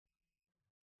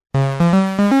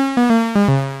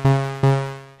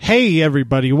Hey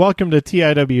everybody, welcome to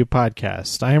TIW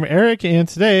Podcast. I am Eric, and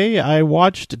today I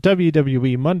watched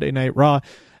WWE Monday Night Raw,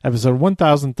 episode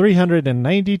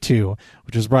 1392,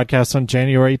 which was broadcast on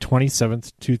January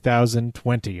 27th,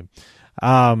 2020.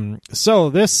 So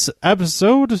this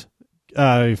episode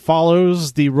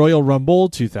follows the Royal Rumble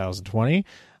 2020,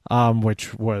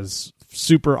 which was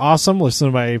super awesome. Listen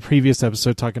to my previous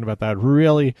episode talking about that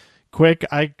really quick.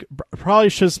 I probably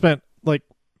should have spent like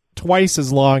twice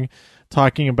as long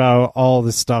talking about all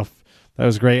this stuff. That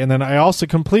was great. And then I also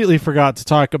completely forgot to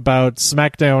talk about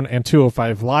SmackDown and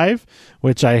 205 Live,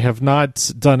 which I have not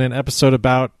done an episode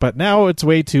about, but now it's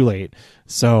way too late.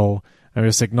 So I'm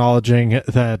just acknowledging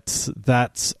that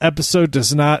that episode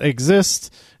does not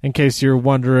exist, in case you're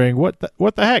wondering what the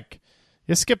heck.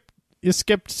 You skipped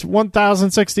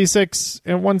 1066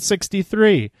 and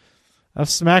 163 of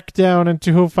SmackDown and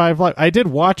 205 Live. I did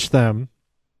watch them,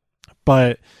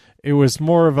 but it was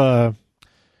more of a...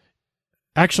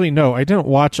 Actually, no, I didn't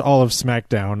watch all of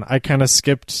SmackDown. I kind of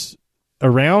skipped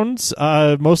around,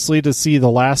 mostly to see the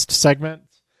last segment,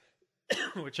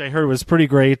 which I heard was pretty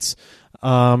great.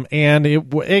 And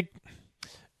it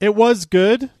was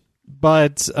good,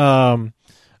 but I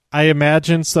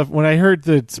imagined stuff... When I heard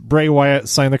that Bray Wyatt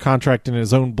signed the contract in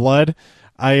his own blood,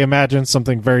 I imagined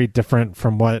something very different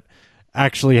from what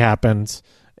actually happened.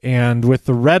 And with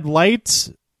the red light,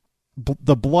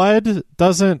 the blood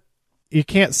doesn't... You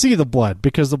can't see the blood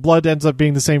because the blood ends up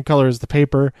being the same color as the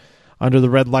paper under the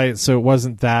red light. So it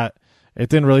wasn't that. It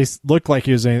didn't really look like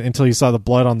he was until you saw the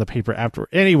blood on the paper afterward.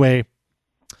 Anyway,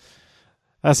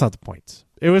 that's not the point.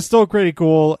 It was still pretty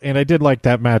cool, and I did like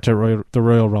that match at the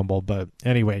Royal Rumble. But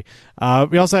anyway,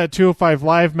 we also had 205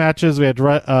 Live matches. We had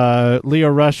Lio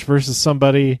Rush versus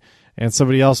somebody, and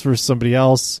somebody else versus somebody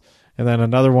else. And then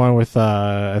another one with,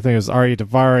 I think it was Ari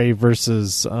Daivari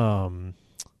versus...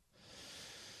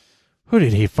 Who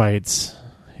did he fight?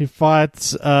 He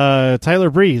fought Tyler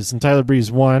Breeze, and Tyler Breeze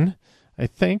won, I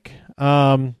think.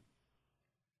 And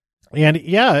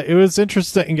yeah, it was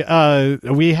interesting.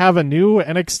 We have a new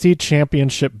NXT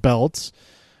Championship belt.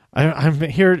 I'm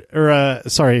here, or a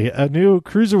new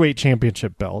Cruiserweight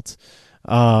Championship belt.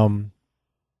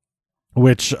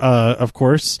 Which, of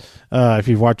course, if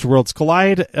you've watched Worlds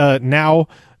Collide, now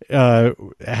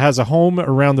has a home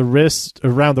around the waist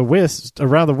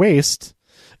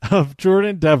of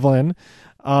Jordan Devlin.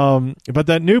 But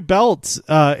that new belt,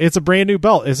 it's a brand new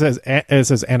belt. It says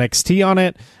NXT on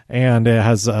it, and it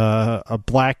has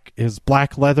black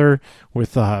leather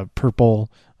with purple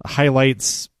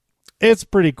highlights. It's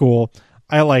pretty cool.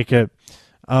 I like it.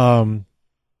 And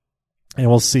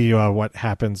we'll see what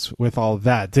happens with all of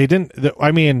that. They didn't...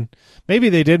 I mean, maybe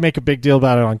they did make a big deal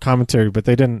about it on commentary, but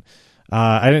they didn't...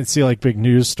 I didn't see like big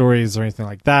news stories or anything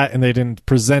like that, and they didn't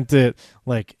present it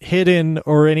like hidden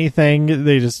or anything.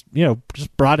 They just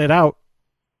brought it out.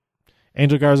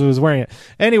 Angel Garza was wearing it.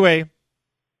 Anyway,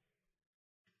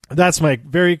 that's my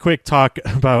very quick talk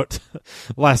about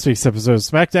last week's episode of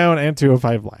SmackDown and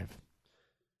 205 Live.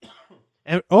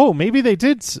 And maybe they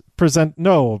did present...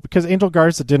 No, because Angel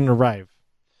Garza didn't arrive.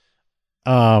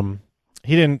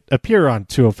 He didn't appear on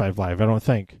 205 Live, I don't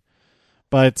think.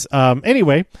 But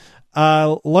anyway...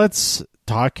 let's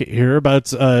talk here about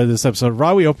this episode of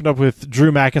Raw. We opened up with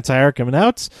Drew McIntyre coming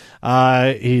out.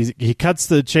 He cuts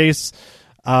the chase.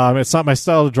 It's not my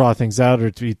style to draw things out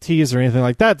or to be teased or anything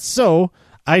like that, so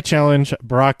I challenge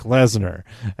Brock Lesnar.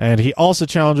 And he also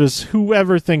challenges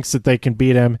whoever thinks that they can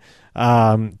beat him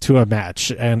to a match.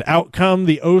 And out come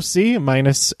the OC,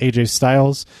 minus AJ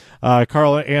Styles.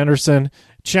 Carl Anderson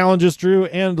challenges Drew,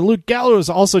 and Luke Gallows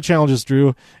also challenges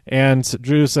Drew. And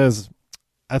Drew says...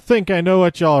 I think I know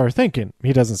what y'all are thinking.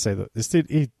 He doesn't say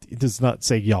that. He does not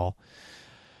say y'all.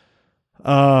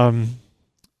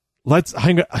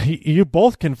 You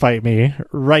both can fight me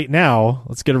right now.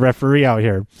 Let's get a referee out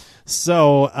here.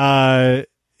 So,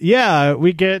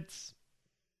 we get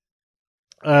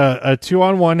a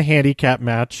 2-on-1 handicap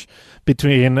match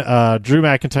between Drew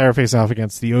McIntyre facing off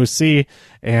against the OC,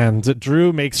 and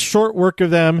Drew makes short work of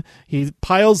them. He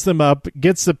piles them up,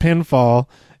 gets the pinfall,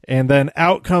 and then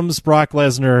out comes Brock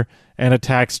Lesnar and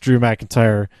attacks Drew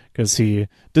McIntyre because he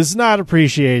does not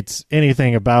appreciate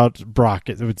anything about Brock,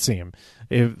 it would seem.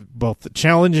 Both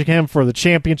challenging him for the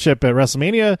championship at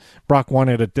WrestleMania, Brock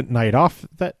wanted a night off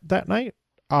that night,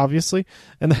 obviously.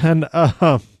 And then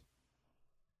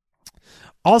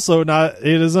also,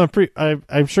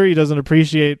 I'm sure he doesn't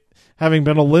appreciate having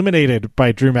been eliminated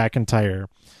by Drew McIntyre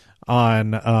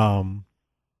on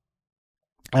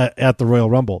at the Royal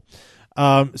Rumble.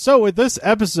 So with this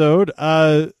episode,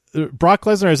 Brock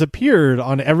Lesnar has appeared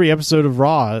on every episode of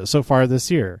Raw so far this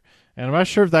year. And I'm not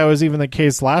sure if that was even the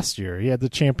case last year. He had the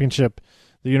championship,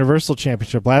 the Universal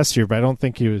Championship last year, but I don't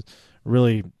think he was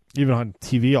really even on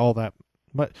TV all that.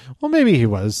 But well, maybe he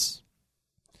was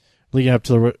leading up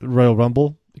to the Royal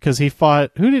Rumble because he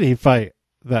fought. Who did he fight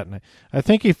that night? I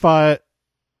think he fought.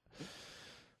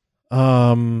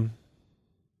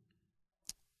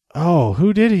 Oh,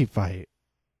 who did he fight?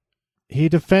 He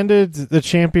defended the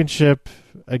championship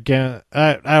again.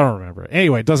 I don't remember.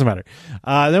 Anyway, it doesn't matter.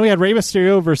 Then we had Rey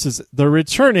Mysterio versus the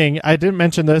returning. I didn't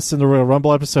mention this in the Royal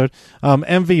Rumble episode.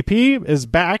 MVP is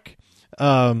back.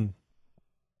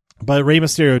 But Rey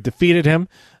Mysterio defeated him,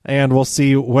 and we'll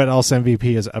see what else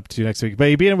MVP is up to next week. But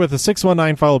he beat him with a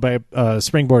 619 followed by a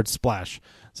springboard splash.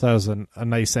 So that was a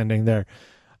nice ending there.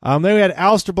 Then we had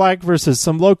Aleister Black versus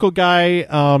some local guy,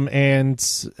 and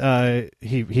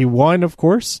he won, of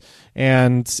course.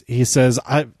 And he says,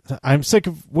 I'm sick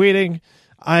of waiting.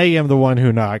 I am the one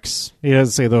who knocks. He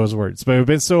doesn't say those words, but it would have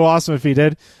been so awesome if he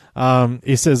did.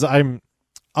 He says,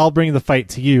 I'll bring the fight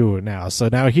to you now. So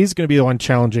now he's going to be the one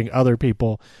challenging other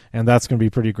people, and that's going to be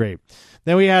pretty great.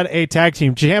 Then we had a tag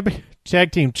team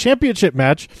championship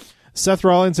match. Seth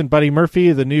Rollins and Buddy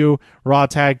Murphy, the new Raw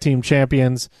tag team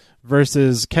champions,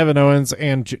 versus Kevin Owens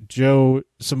and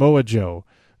Samoa Joe.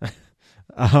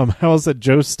 I almost said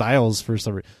Joe Styles for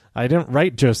some reason. I didn't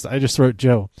write Joe. I just wrote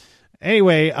Joe.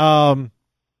 Anyway,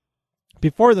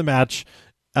 before the match,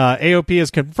 AOP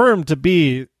is confirmed to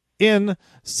be in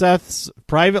Seth's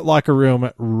private locker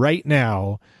room right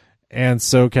now. And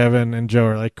so Kevin and Joe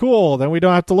are like, cool, then we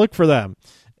don't have to look for them.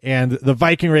 And the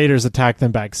Viking Raiders attack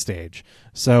them backstage.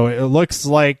 So it looks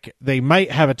like they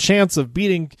might have a chance of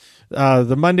beating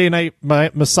the Monday Night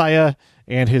Messiah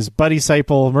and his buddy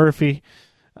disciple Murphy.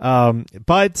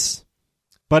 But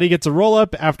Buddy gets a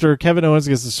roll-up after Kevin Owens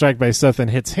gets distracted by Seth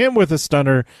and hits him with a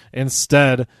stunner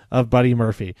instead of Buddy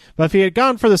Murphy. But if he had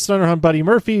gone for the stunner on Buddy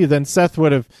Murphy, then Seth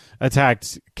would have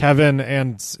attacked Kevin,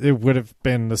 and it would have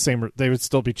been the same. They would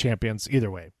still be champions either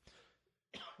way.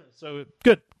 So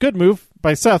good move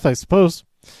by Seth, I suppose.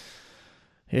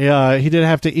 He did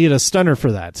have to eat a stunner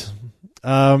for that.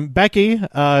 Becky,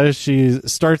 she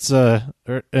starts her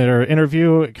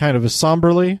interview kind of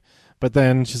somberly. But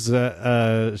then she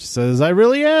says, I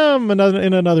really am in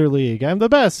another league. I'm the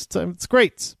best. It's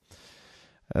great.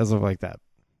 As of like that.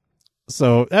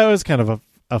 So that was kind of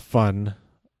a fun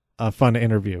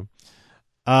interview.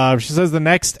 She says, the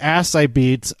next ass I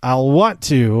beat, I'll want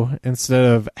to instead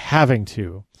of having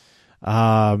to.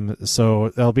 So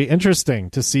it'll be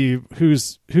interesting to see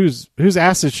whose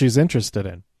asses she's interested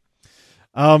in.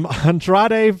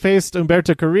 Andrade faced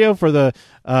Humberto Carrillo for the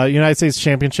United States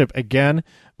Championship again.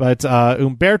 But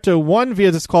Humberto won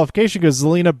via disqualification because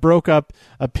Zelina broke up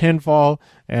a pinfall,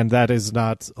 and that is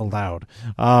not allowed.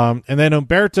 And then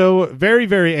Humberto, very,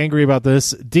 very angry about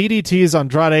this, DDTs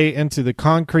Andrade into the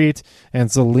concrete,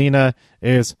 and Zelina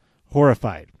is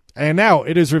horrified. And now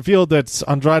it is revealed that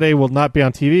Andrade will not be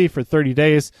on TV for 30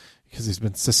 days because he's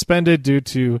been suspended due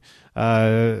to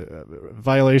a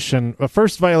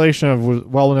first violation of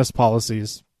wellness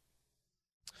policies.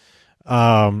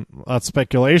 Lots of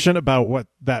speculation about what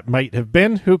that might have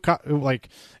been.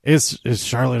 Is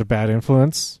Charlotte a bad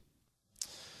influence?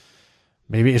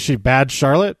 Maybe is she bad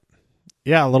Charlotte?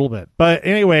 Yeah, a little bit. But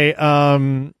anyway,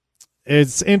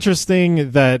 it's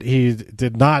interesting that he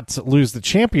did not lose the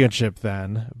championship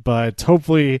then, but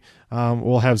hopefully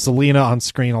we'll have Zelina on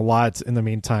screen a lot in the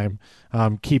meantime,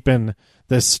 keeping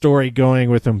this story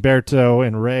going with Humberto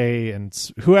and Rey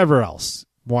and whoever else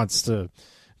wants to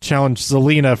challenge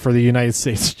Zelina for the United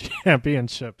States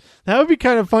Championship. That would be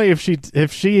kind of funny if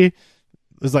she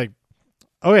was like,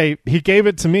 okay, he gave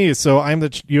it to me, so I'm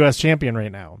the U.S. champion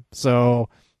right now. So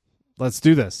let's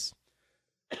do this.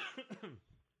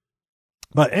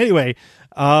 But anyway,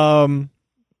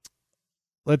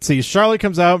 let's see. Charlotte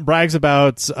comes out and brags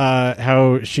about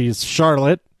how she's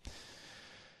Charlotte.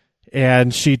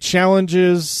 And she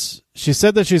challenges. She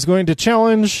said that she's going to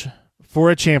challenge for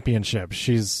a championship.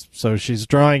 She's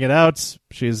drawing it out.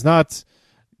 She's not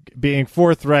being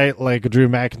forthright like Drew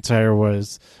McIntyre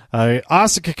was.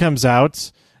 Asuka comes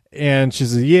out and she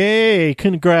says, yay,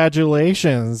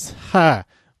 congratulations. Ha,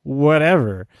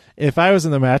 whatever. If I was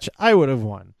in the match, I would have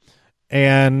won.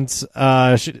 And she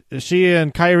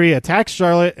and Kairi attack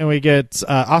Charlotte, and we get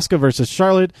Asuka versus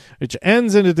Charlotte, which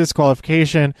ends in a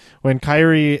disqualification when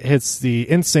Kairi hits the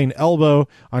insane elbow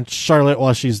on Charlotte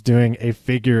while she's doing a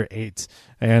figure eight.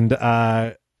 And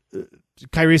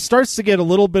Kairi starts to get a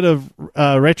little bit of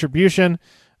retribution,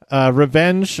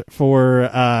 revenge for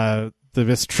the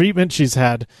mistreatment she's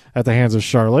had at the hands of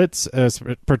Charlotte,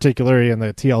 particularly in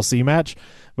the TLC match.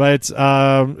 But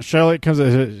Charlotte comes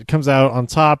out on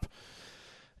top.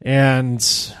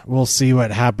 and we'll see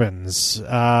what happens.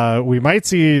 We might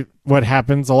see what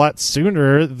happens a lot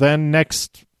sooner than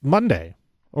next Monday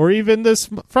or even this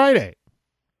Friday.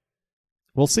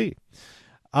 We'll see.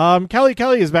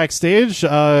 Kelly is backstage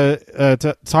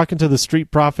talking to the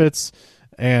Street Profits,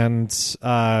 and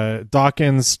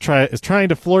Dawkins is trying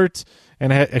to flirt,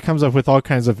 and it comes up with all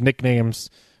kinds of nicknames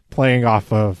playing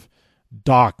off of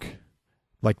Doc,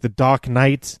 like the Doc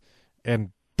Knight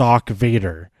and Doc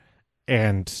Vader,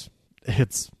 and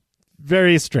it's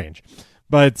very strange,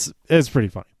 but it's pretty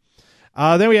funny.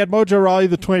 Then we had Mojo Rawley,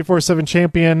 the 24/7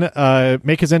 champion,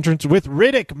 make his entrance with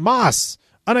Riddick Moss,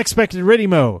 unexpected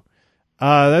Riddy-Mo.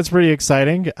 That's pretty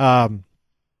exciting.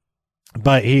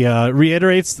 But he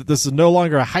reiterates that this is no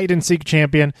longer a hide-and-seek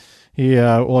champion. He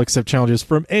will accept challenges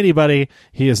from anybody.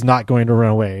 He is not going to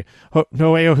run away.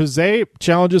 Noeo Jose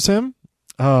challenges him.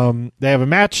 They have a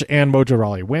match, and Mojo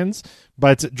Rawley wins.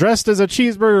 But dressed as a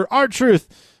cheeseburger, R-Truth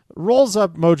rolls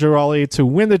up Mojo Rawley to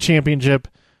win the championship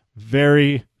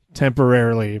very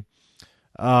temporarily,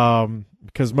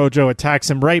 because Mojo attacks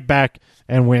him right back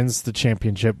and wins the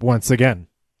championship once again.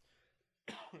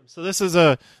 So this is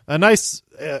a nice,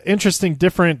 interesting,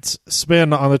 different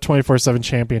spin on the 24/7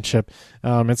 championship.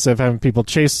 Instead of having people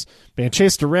being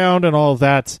chased around and all of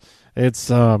that, it's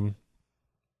a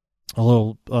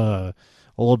little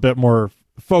bit more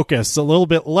focused, a little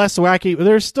bit less wacky.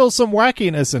 There's still some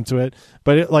wackiness into it,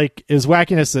 but it is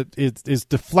wackiness that is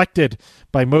deflected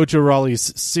by Mojo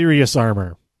Rawley's serious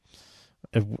armor,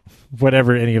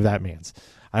 whatever any of that means.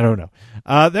 I don't know.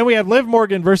 Then we had Liv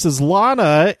Morgan versus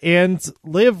Lana, and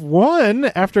Liv won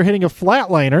after hitting a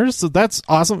flatliner, so that's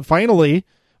awesome. Finally,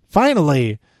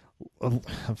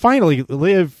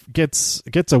 Liv gets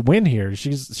a win here.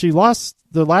 She lost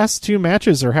the last two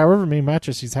matches, or however many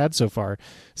matches she's had so far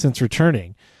since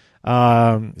returning.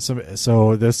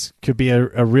 So this could be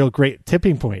a real great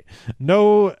tipping point.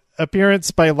 No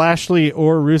appearance by Lashley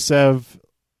or Rusev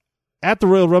at the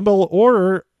Royal Rumble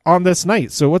or on this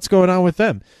night. So what's going on with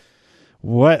them?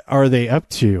 What are they up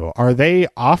to? Are they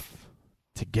off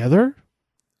together?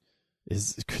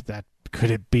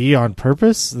 Could it be on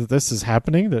purpose that this is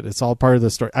happening? That it's all part of the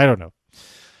story? I don't know.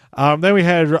 Then we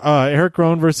had Eric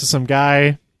Rowan versus some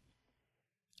guy.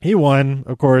 He won,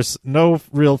 of course. No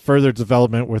real further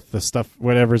development with the stuff,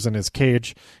 whatever's in his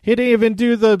cage. He didn't even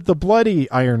do the bloody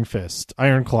Iron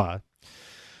Claw.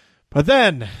 But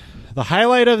then, the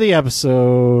highlight of the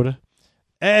episode,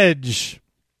 Edge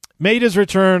made his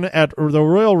return at the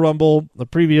Royal Rumble the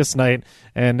previous night,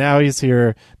 and now he's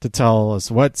here to tell us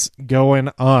what's going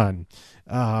on.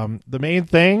 The main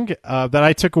thing that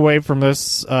I took away from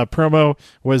this promo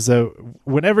was that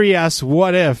whenever he asks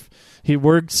what if, he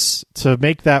works to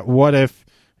make that what if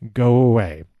go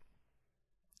away.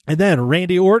 And then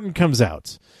Randy Orton comes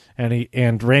out,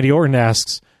 and Randy Orton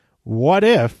asks, what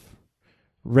if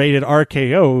Rated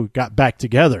RKO got back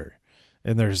together?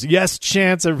 And there's yes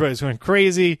chants, everybody's going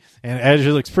crazy, and Edge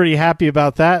looks pretty happy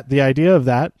about that, the idea of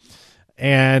that.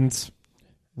 And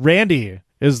Randy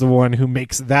is the one who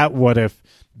makes that what if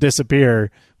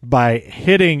disappear by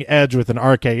hitting Edge with an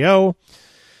RKO,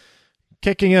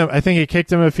 kicking him. I think he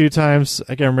kicked him a few times.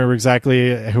 I can't remember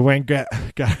exactly who went got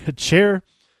a chair.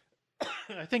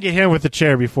 I think he hit him with the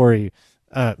chair before he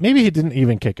maybe he didn't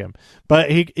even kick him,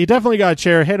 but he definitely got a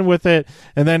chair, hit him with it,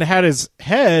 and then had his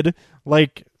head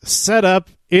set up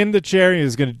in the chair. He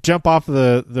was going to jump off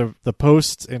the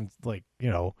post and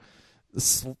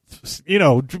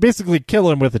basically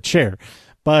kill him with a chair.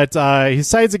 But he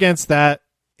sides against that,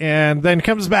 and then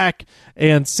comes back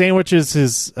and sandwiches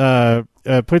his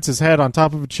puts his head on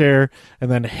top of a chair, and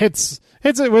then hits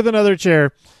it with another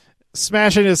chair,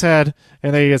 smashing his head,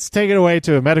 and then he gets taken away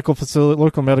to a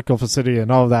local medical facility,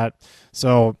 and all of that.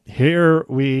 So here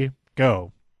we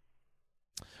go.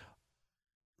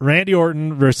 Randy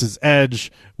Orton versus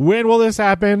Edge. When will this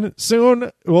happen? Soon?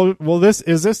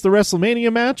 Is this the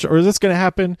WrestleMania match, or is this going to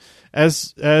happen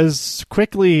as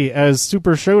quickly as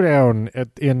Super Showdown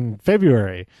in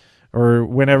February, or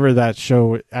whenever that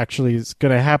show actually is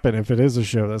going to happen? If it is a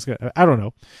show, I don't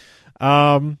know.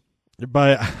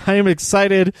 But I am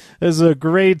excited. This is a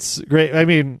great. I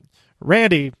mean,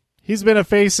 Randy, he's been a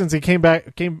face since he came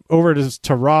over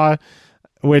to Raw,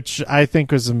 which I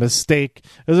think was a mistake.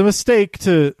 It was a mistake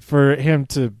for him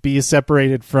to be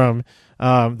separated from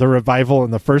the Revival in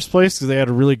the first place, because they had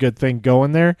a really good thing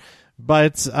going there.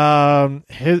 But and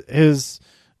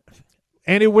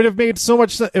it would have made so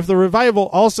much sense if the Revival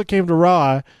also came to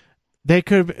Raw. They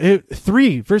could have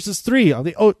 3 versus 3 on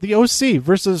the OC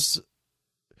versus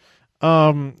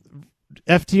FTRKO.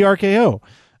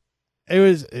 It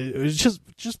was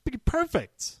just be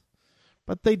perfect.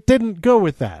 But they didn't go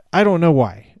with that. I don't know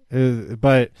why.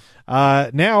 But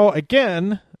now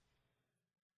again,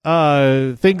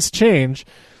 things change,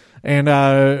 and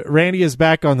Randy is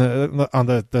back on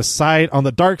the side, on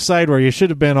the dark side where he should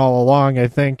have been all along, I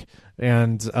think.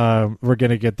 And we're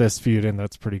gonna get this feud in.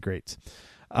 That's pretty great.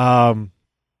 But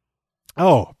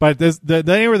the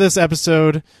name of this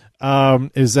episode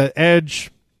is that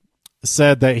Edge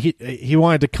said that he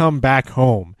wanted to come back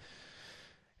home,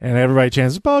 and everybody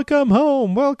chants welcome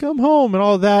home, and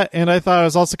all that. And I thought it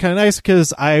was also kind of nice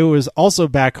because I was also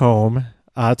back home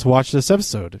to watch this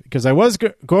episode, because I was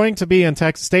going to be in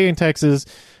Texas, stay in Texas,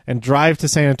 and drive to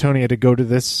San Antonio to go to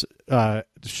this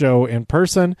show in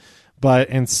person. But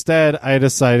instead, I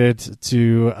decided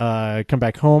to come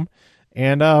back home,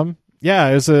 and I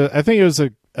think it was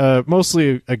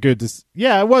mostly a good.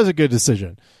 It was a good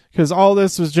decision, because all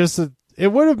this was just it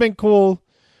would have been cool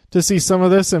to see some of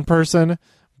this in person,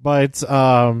 but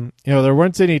there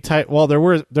weren't any well, there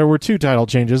were two title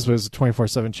changes. It was a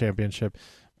 24/7 championship,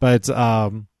 but I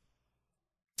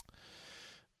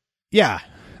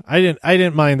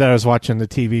didn't mind that I was watching the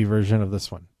TV version of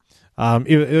this one.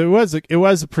 It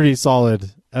was a pretty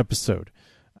solid episode.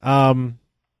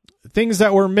 Things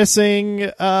that were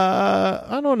missing,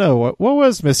 I don't know what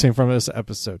was missing from this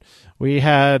episode. We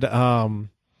had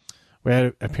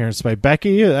appearance by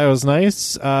Becky. That was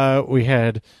nice. We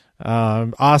had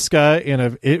Asuka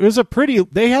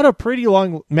they had a pretty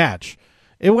long match.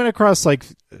 It went across like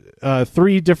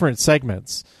 3 different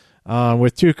segments,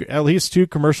 with at least two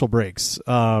commercial breaks.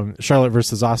 Charlotte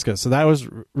versus Asuka. So that was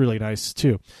really nice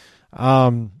too.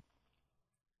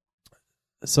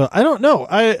 So I don't know.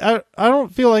 I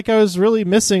don't feel like I was really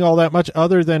missing all that much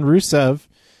other than Rusev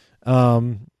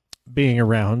being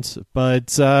around.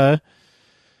 But I'd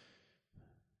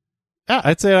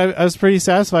say I was pretty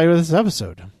satisfied with this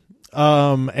episode.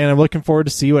 And I'm looking forward to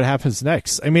see what happens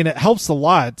next. I mean, it helps a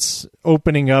lot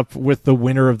opening up with the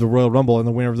winner of the Royal Rumble, and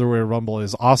the winner of the Royal Rumble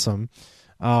is awesome.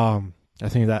 I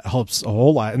think that helps a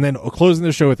whole lot. And then closing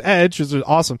the show with Edge is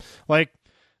awesome. Like,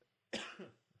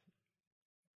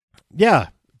 yeah,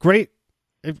 great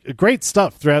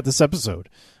stuff throughout this episode.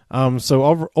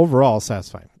 So overall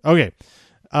satisfying. Okay.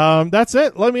 That's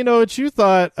it. Let me know what you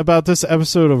thought about this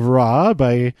episode of Raw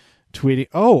by tweeting.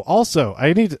 Oh, also, I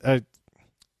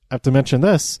have to mention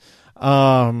this.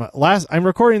 I'm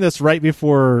recording this right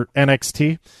before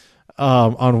NXT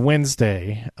on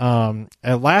Wednesday. And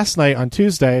last night on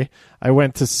Tuesday, I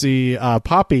went to see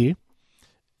Poppy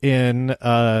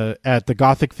at the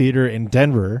Gothic Theater in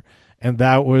Denver. And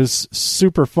that was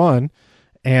super fun.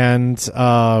 And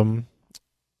I'm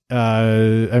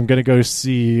going to go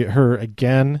see her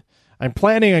again. I'm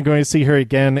planning on going to see her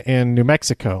again in New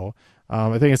Mexico.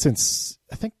 I think is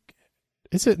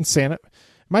it in Santa? It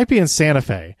might be in Santa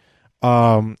Fe.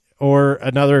 Or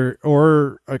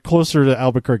closer to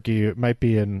Albuquerque. It might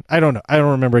be in, I don't know. I don't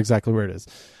remember exactly where it is.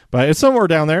 But it's somewhere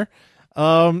down there.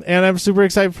 And I'm super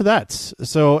excited for that.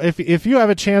 So if you have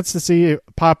a chance to see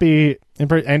Poppy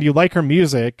and you like her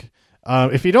music,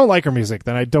 if you don't like her music,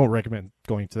 then I don't recommend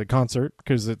going to the concert,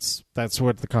 because that's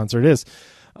what the concert is.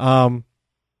 But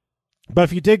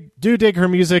if you dig her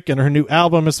music and her new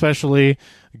album especially,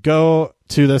 go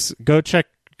check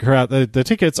her out. The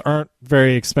tickets aren't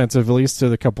very expensive, at least to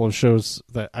the couple of shows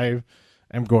that I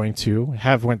am went to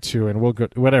and will go,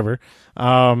 whatever.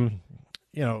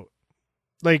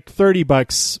 Like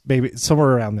 $30, maybe somewhere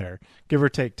around there, give or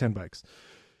take $10.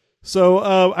 So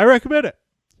I recommend it.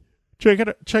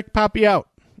 Check Poppy out.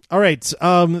 All right,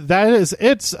 that is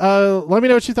it. Let me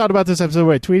know what you thought about this episode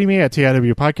by tweeting me at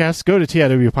TIW Podcast. Go to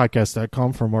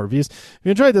TIWpodcast.com for more reviews. If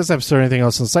you enjoyed this episode or anything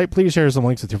else on the site, please share some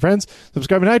links with your friends.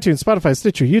 Subscribe on iTunes, Spotify,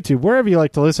 Stitcher, YouTube, wherever you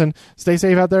like to listen. Stay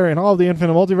safe out there in all of the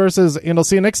infinite multiverses, and I'll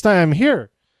see you next time here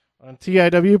on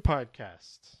TIW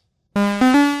Podcast.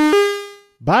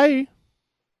 Bye.